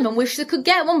love them and wish they could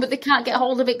get one, but they can't get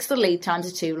hold of it because the lead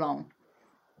times are too long.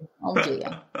 Oh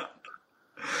dear.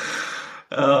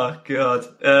 Oh god.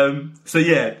 So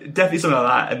yeah, definitely something like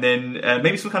that, and then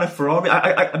maybe some kind of Ferrari.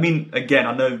 I mean, again,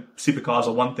 I know supercars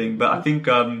are one thing, but I think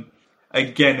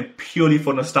again, purely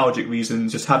for nostalgic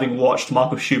reasons, just having watched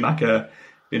Michael Schumacher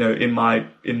in my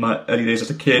early days as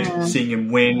a kid, seeing him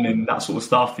win and that sort of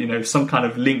stuff. Some kind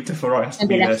of link to Ferrari has to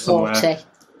be there somewhere. 40.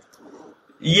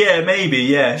 Yeah, maybe,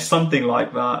 yeah, something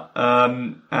like that.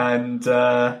 And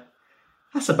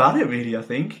that's about it, really. I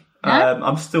think.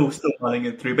 I'm still mulling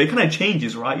it through, but it kind of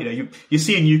changes, right? You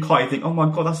see a new car, you think, oh my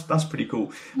god, that's pretty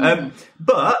cool.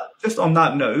 But just on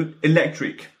that note,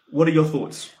 electric. What are your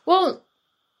thoughts? Well,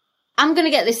 I'm going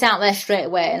to get this out there straight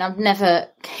away, and I've never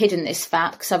hidden this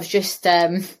fact because I was just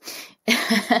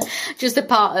just a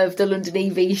part of the London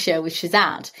EV show with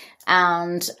Shazad,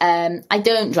 and I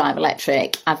don't drive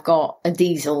electric. I've got a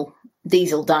diesel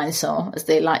dinosaur, as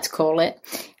they like to call it,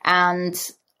 and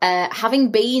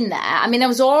having been there, I mean, I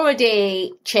was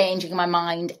already changing my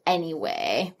mind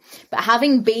anyway, but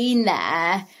having been there,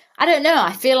 I don't know,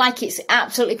 I feel like it's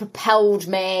absolutely propelled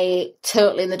me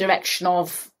totally in the direction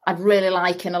of I'd really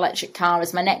like an electric car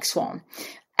as my next one.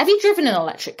 Have you driven an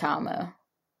electric car, Mo?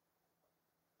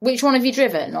 Which one have you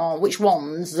driven, or which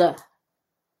ones?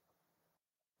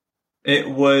 It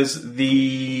was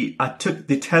I took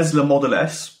the Tesla Model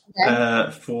S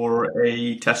for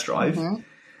a test drive,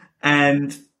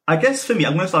 and I guess for me,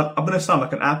 I'm gonna sound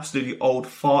like an absolutely old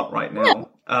fart right now.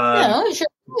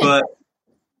 But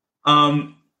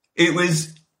it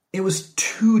was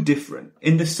too different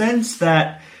in the sense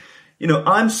that,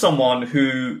 I'm someone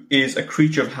who is a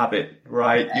creature of habit,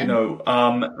 right? And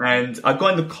I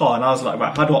got in the car and I was like,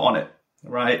 right, how do I on it,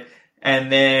 right?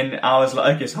 And then I was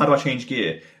like, okay, so how do I change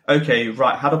gear? Okay,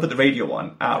 right, how do I put the radio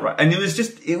on? Right. And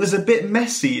it was a bit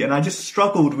messy, and I just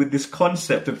struggled with this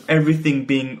concept of everything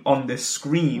being on this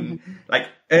screen, like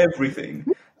everything.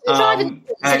 You're driving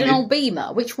an old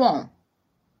Beamer, which one?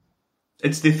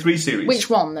 It's the 3 Series. Which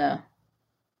one, though?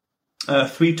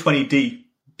 320D.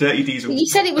 Dirty diesel. You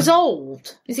said it was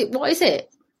old. What is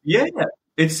it? Yeah,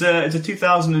 it's a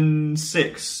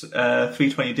 2006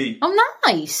 320D. Oh,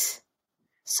 nice.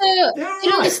 So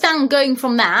you understand going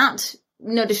from that.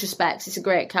 No disrespect, it's a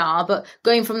great car, but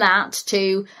going from that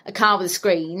to a car with a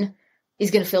screen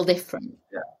is going to feel different.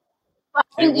 Yeah. I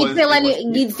think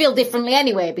you'd feel differently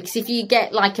anyway, because if you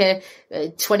get like a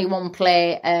 21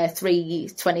 play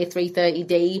 320 or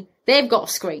 330D, they've got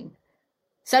a screen.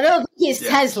 So I don't think it's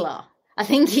Tesla. I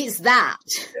think it's that.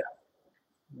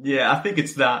 Yeah, I think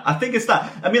it's that. I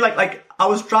mean, like I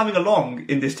was driving along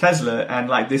in this Tesla, and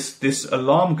like this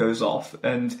alarm goes off,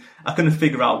 and I couldn't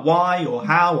figure out why or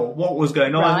how or what was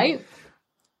going on. Right.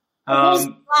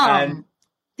 And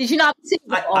did you not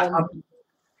have on?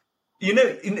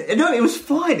 No, it was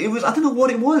fine. It was, I don't know what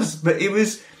it was, but it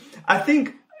was, I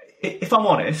think, if I'm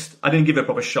honest, I didn't give it a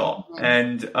proper shot.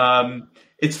 And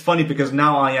it's funny because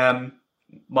now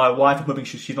my wife, I'm hoping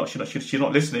she's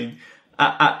not listening.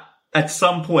 At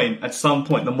some point,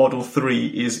 the Model 3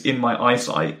 is in my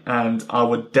eyesight, and I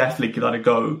would definitely give that a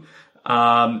go.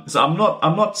 So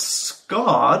I'm not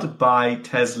scarred by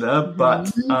Tesla,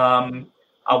 but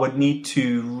I would need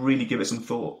to really give it some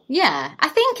thought. Yeah, I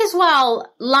think as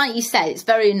well, like you said, it's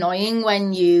very annoying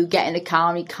when you get in a car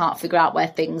and you can't figure out where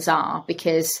things are,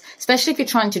 because especially if you're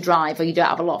trying to drive or you don't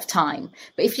have a lot of time.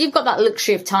 But if you've got that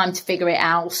luxury of time to figure it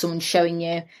out, someone's showing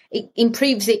you, it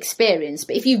improves the experience.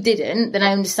 But if you didn't, then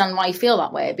I understand why you feel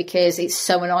that way, because it's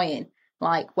so annoying.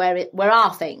 Like, where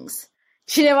are things?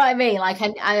 Do you know what I mean? Like, I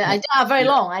don't have very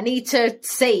long. I need to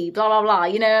see, blah, blah, blah,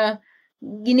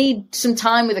 You need some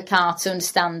time with a car to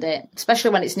understand it,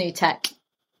 especially when it's new tech.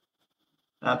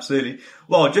 Absolutely.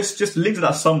 Well, just link to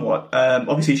that somewhat.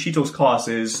 Obviously, She Talks Cars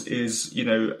is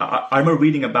I remember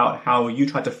reading about how you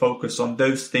try to focus on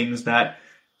those things that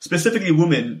specifically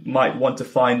women might want to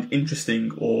find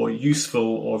interesting or useful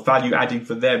or value adding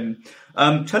for them.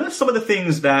 Tell us some of the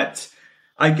things that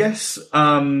I guess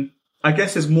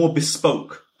is more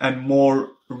bespoke and more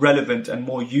relevant and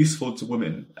more useful to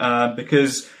women,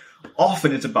 because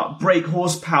often it's about brake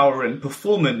horsepower and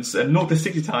performance and 0 to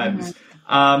 60 times.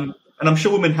 And I'm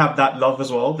sure women have that love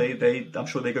as well. I'm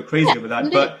sure they go crazy over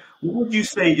that. But what would you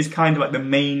say is kind of like the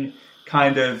main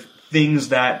kind of things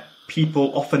that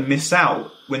people often miss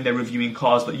out when they're reviewing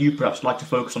cars that you perhaps like to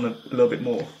focus on a little bit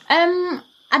more?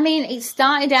 I mean, it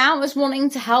started out as wanting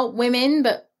to help women,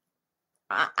 but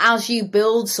as you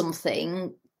build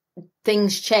something,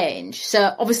 things change.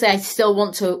 So obviously I still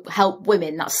want to help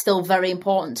women. That's still very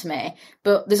important to me.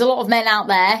 But there's a lot of men out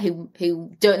there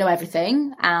who don't know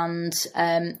everything and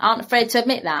aren't afraid to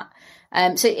admit that.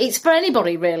 So it's for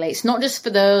anybody, really. It's not just for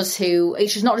those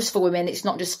it's just not just for women. It's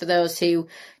not just for those who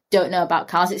don't know about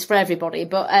cars. It's for everybody.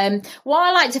 But what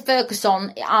I like to focus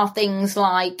on are things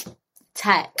like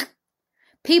tech.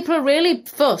 People are really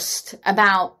fussed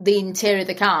about the interior of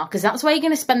the car because that's where you're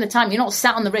going to spend the time. You're not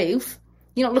sat on the roof.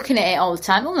 You're not looking at it all the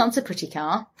time. Oh, that's a pretty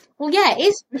car. Well, yeah, it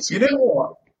is pretty. You know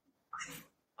what?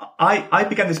 I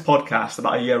began this podcast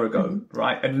about a year ago,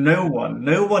 right? And no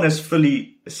one has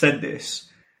fully said this,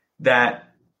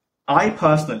 that I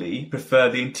personally prefer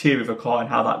the interior of a car and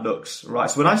how that looks, right?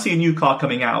 So when I see a new car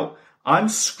coming out, I'm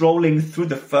scrolling through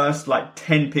the first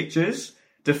 10 pictures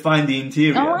to find the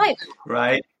interior,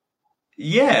 right?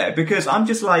 Yeah, because I'm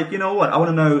just like, you know what? I want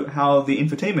to know how the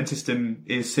infotainment system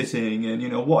is sitting,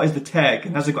 and what is the tech,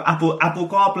 and has it got Apple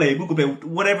CarPlay, Google Play,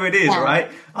 whatever it is,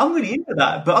 right? I'm really into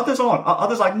that, but others aren't.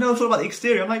 Others are like, no, it's all about the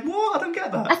exterior. I'm like, what? I don't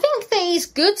get that. I think that it's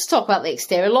good to talk about the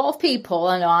exterior. A lot of people,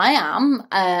 I know I am,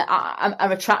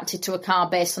 are attracted to a car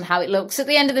based on how it looks. At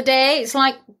the end of the day, it's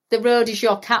like the road is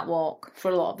your catwalk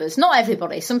for a lot of us. Not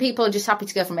everybody. Some people are just happy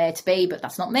to go from A to B, but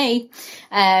that's not me.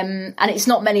 And it's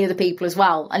not many other people as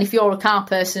well. And if you're a car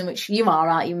person, which you are,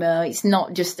 aren't you, Mo? It's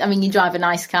not just, you drive a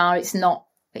nice car. It's not,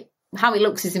 how it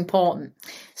looks is important.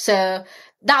 So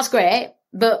that's great,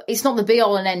 but it's not the be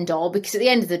all and end all, because at the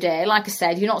end of the day, like I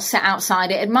said, you're not sat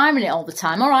outside it admiring it all the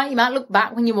time. All right, you might look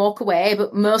back when you walk away,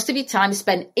 but most of your time is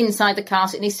spent inside the car,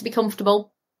 so it needs to be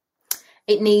comfortable.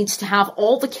 It needs to have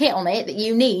all the kit on it that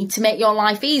you need to make your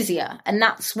life easier. And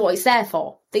that's what it's there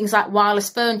for. Things like wireless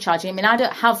phone charging. I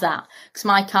don't have that because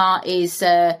my car is,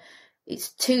 it's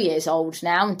 2 years old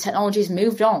now and technology's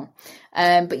moved on.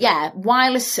 But yeah,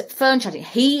 wireless phone charging,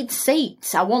 heated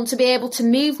seats. I want to be able to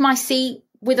move my seat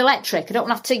with electric. I don't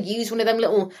have to use one of them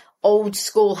little old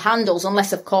school handles,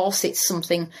 unless of course it's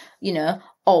something,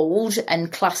 old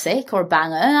and classic or a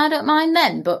banger. I don't mind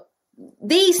then, but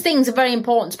these things are very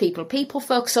important to people. People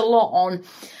focus a lot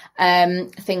on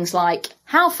things like,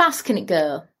 how fast can it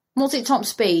go? What's its top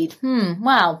speed?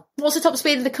 Well, what's the top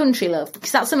speed of the country, love?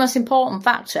 Because that's the most important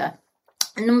factor.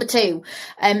 And number two,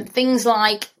 things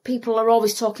like people are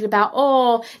always talking about,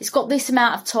 oh, it's got this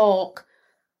amount of torque.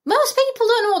 Most people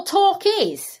don't know what torque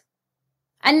is.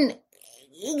 And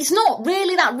it's not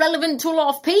really that relevant to a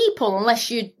lot of people unless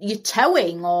you're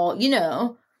towing or,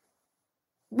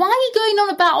 Why are you going on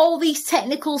about all these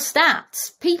technical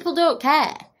stats? People don't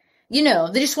care.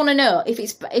 They just want to know if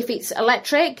it's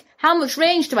electric, how much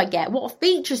range do I get? What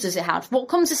features does it have? What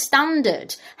comes as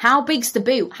standard? How big's the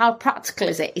boot? How practical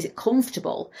is it? Is it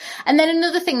comfortable? And then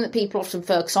another thing that people often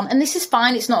focus on, and this is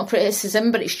fine, it's not a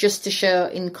criticism, but it's just to show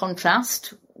in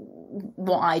contrast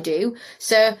what I do.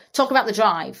 So talk about the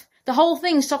drive. The whole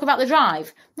thing's talk about the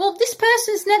drive. Well, this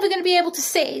person's never going to be able to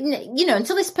sit in,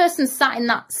 until this person sat in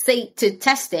that seat to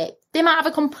test it, they might have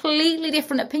a completely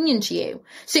different opinion to you.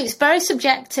 So it's very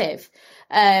subjective.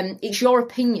 It's your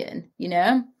opinion,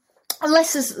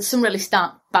 unless there's some really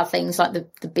bad things like the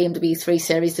BMW 3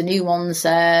 Series, the new ones,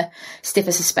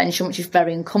 stiffer suspension, which is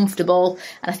very uncomfortable.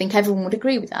 And I think everyone would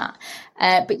agree with that.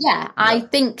 But yeah, I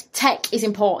think tech is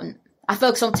important. I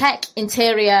focus on tech,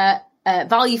 interior,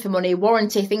 value for money,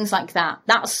 warranty, things like that.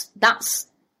 That's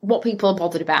what people are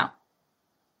bothered about.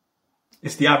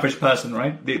 It's the average person,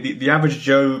 right? The average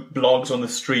Joe blogs on the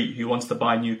street who wants to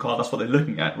buy a new car. That's what they're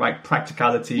looking at, right?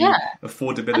 Practicality,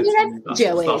 affordability. Every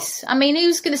Joe is.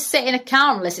 Who's going to sit in a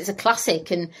car unless it's a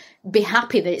classic and be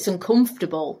happy that it's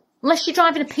uncomfortable? Unless you're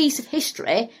driving a piece of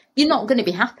history, you're not going to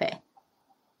be happy.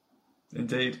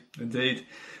 Indeed.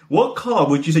 What car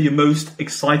would you say you're most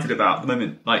excited about at the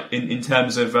moment, like in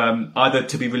terms of either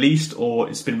to be released or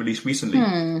it's been released recently?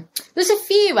 There's a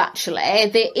few, actually.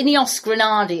 The Ineos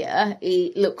Grenadier,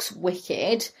 it looks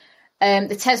wicked.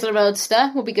 The Tesla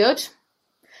Roadster will be good.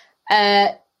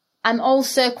 I'm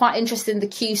also quite interested in the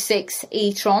Q6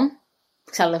 e-tron,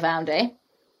 because I love Audi.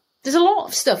 There's a lot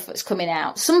of stuff that's coming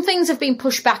out. Some things have been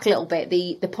pushed back a little bit.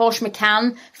 The Porsche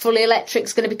Macan fully electric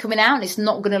is going to be coming out, and it's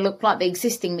not going to look like the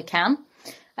existing Macan.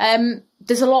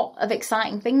 There's a lot of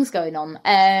exciting things going on.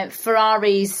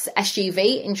 Ferrari's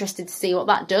SUV, interested to see what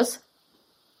that does.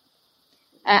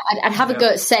 I'd have a go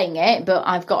at saying it, but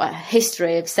I've got a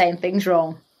history of saying things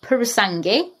wrong.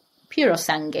 Purosangue.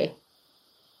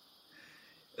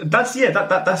 That's the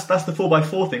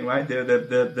 4x4 thing, right?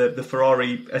 The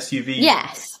Ferrari SUV.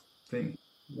 Yes. Thing.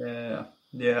 Yeah.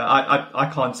 I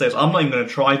can't say it. I'm not even going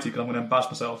to try to because I'm going to embarrass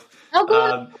myself. Oh, go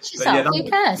on, yourself. Who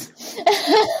cares?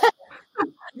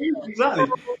 Exactly.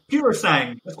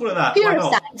 Purosang. Let's call it that.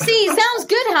 Purosang. See, it sounds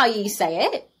good how you say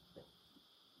it.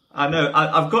 I know.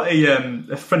 I've got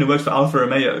a friend who works for Alfa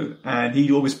Romeo, and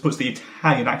he always puts the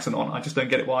Italian accent on. I just don't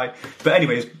get it why. But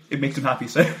anyways, it makes him happy,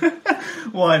 so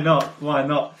why not?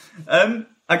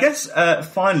 I guess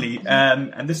finally,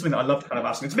 and this is something that I love kind of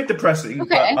asking. It's a bit depressing,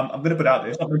 but I'm going to put it out there.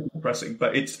 It's not very depressing,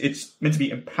 but it's meant to be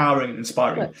empowering and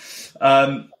inspiring.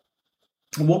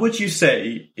 What would you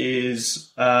say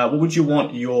is what would you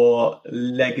want your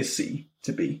legacy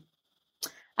to be?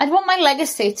 I'd want my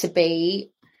legacy to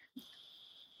be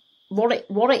what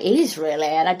it is, really.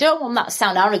 And I don't want that to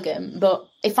sound arrogant, but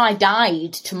if I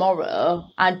died tomorrow,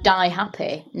 I'd die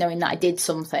happy knowing that I did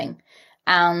something.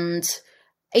 And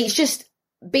it's just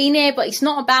being able, it's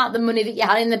not about the money that you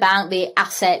had in the bank, the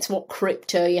assets, what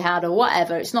crypto you had or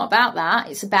whatever. It's not about that.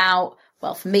 It's about,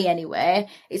 well, for me anyway,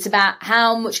 it's about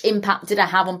how much impact did I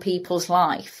have on people's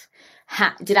life?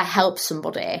 Did I help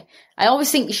somebody? I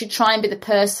always think you should try and be the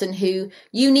person who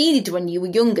you needed when you were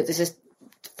younger. There's a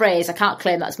phrase, I can't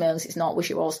claim that's my own, it's not, wish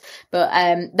it was, but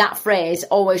that phrase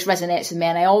always resonates with me,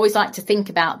 and I always like to think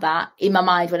about that in my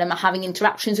mind when I'm having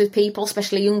interactions with people,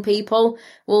 especially young people.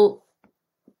 Well,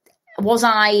 was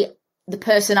I the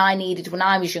person I needed when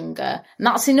I was younger? And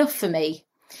that's enough for me.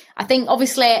 I think,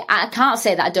 obviously, I can't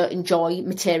say that I don't enjoy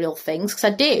material things, because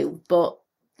I do, but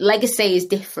legacy is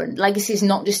different. Legacy is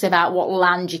not just about what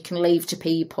land you can leave to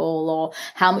people or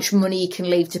how much money you can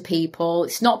leave to people.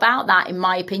 It's not about that, in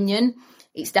my opinion.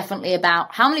 It's definitely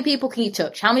about how many people can you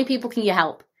touch? How many people can you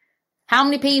help? How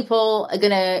many people are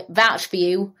going to vouch for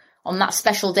you on that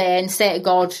special day and say to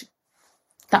God,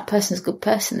 that person's a good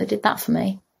person, they did that for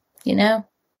me, you know?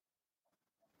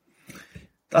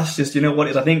 That's just, you know what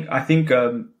it is? I think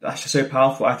that's just so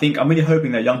powerful. I'm really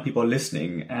hoping that young people are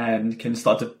listening and can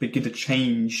start to begin to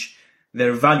change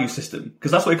their value system,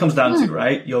 because that's what it comes down to,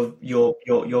 right?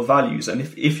 Your values. And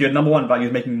if your number one value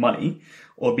is making money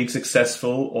or being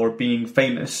successful or being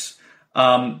famous,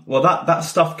 well, that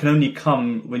stuff can only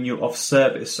come when you're of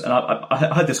service. And I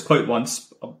had this quote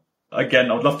once.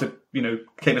 Again, I would love to,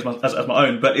 claim it as my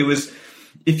own, but it was,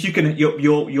 if you can,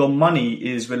 your money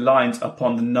is reliant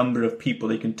upon the number of people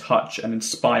that you can touch and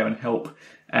inspire and help.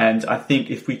 And I think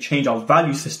if we change our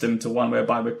value system to one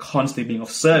whereby we're constantly being of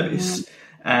service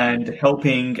and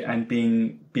helping and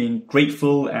being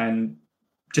grateful and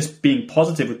just being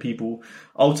positive with people,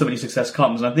 ultimately success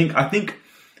comes. And I think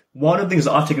one of the things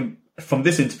that I've taken from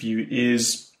this interview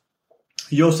is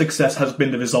your success has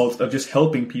been the result of just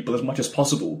helping people as much as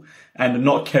possible and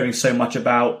not caring so much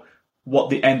about what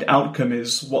the end outcome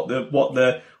is, what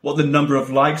the number of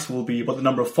likes will be, what the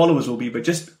number of followers will be. But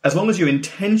just as long as your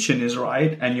intention is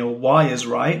right and your why is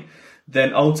right,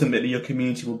 then ultimately your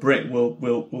community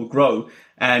will grow.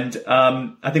 And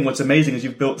I think what's amazing is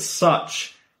you've built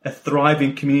such a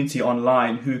thriving community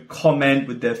online who comment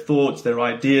with their thoughts, their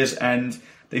ideas, and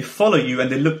they follow you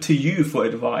and they look to you for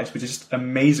advice, which is just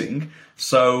amazing.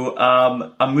 So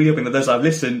I'm really hoping that those that have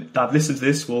listened to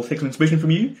this will take some inspiration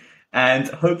from you and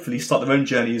hopefully start their own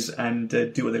journeys and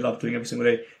do what they love doing every single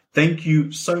day. Thank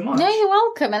you so much. No, you're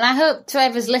welcome. And I hope to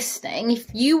whoever's listening, if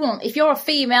you're a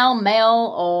female,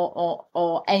 male,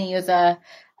 or any other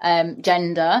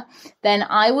gender, then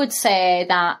I would say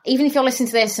that even if you're listening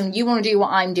to this and you want to do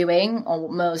what I'm doing or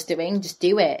what Mo's doing, just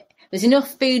do it. There's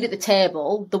enough food at the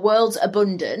table. The world's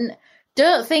abundant.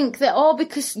 Don't think that,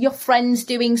 because your friend's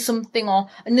doing something or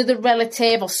another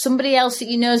relative or somebody else that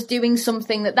you know is doing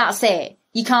something, that's it.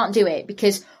 You can't do it,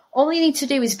 because all you need to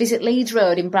do is visit Leeds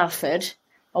Road in Bradford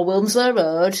or Wilmslow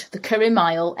Road, the Curry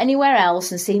Mile, anywhere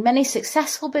else, and see many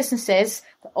successful businesses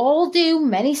that all do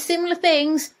many similar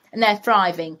things and they're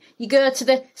thriving. You go to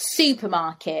the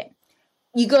supermarket,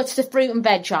 you go to the fruit and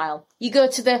veg aisle, you go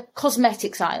to the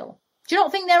cosmetics aisle. Do you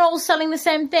not think they're all selling the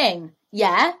same thing?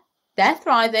 Yeah, they're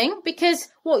thriving because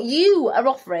what you are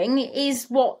offering is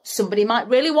what somebody might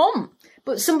really want,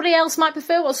 but somebody else might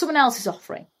prefer what someone else is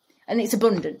offering. And it's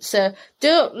abundant. So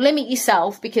don't limit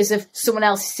yourself because of someone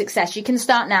else's success. You can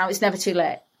start now. It's never too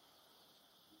late.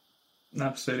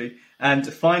 Absolutely. And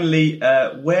finally,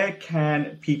 where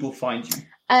can people find you?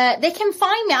 They can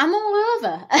find me. I'm all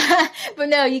over. But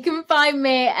no, you can find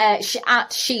me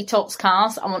at She Talks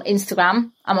Cars. I'm on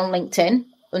Instagram. I'm on LinkedIn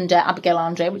under Abigail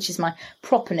Andre, which is my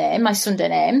proper name, my Sunday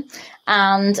name.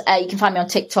 And you can find me on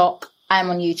TikTok. I'm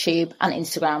on YouTube and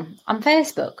Instagram and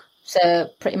Facebook. So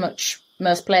pretty much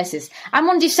most places. I'm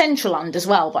on Decentraland as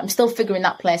well, but I'm still figuring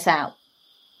that place out.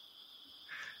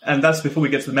 And that's before we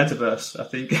get to the metaverse, I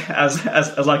think, as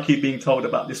I keep being told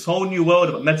about this whole new world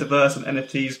about metaverse and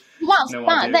NFTs.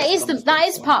 That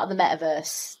is part of the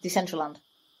metaverse, Decentraland.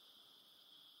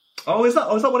 Oh, is that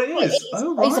what it is?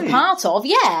 Right. It's a part of,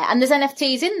 yeah, and there's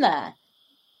NFTs in there.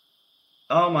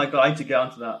 Oh my God, I need to get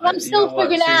onto that. I'm still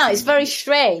figuring it out. It's very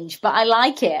strange, but I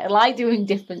like it. I like doing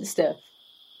different stuff.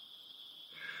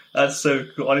 That's so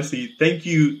cool. Honestly, thank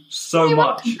you so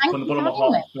much from the bottom of my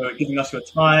heart for giving us your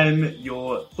time,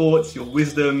 your thoughts, your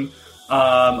wisdom.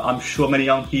 I'm sure many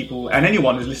young people and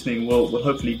anyone who's listening will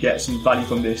hopefully get some value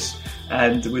from this.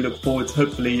 And we look forward to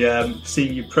hopefully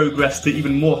seeing you progress to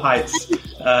even more heights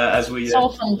as we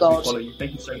follow you.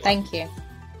 Thank you so much. Thank you.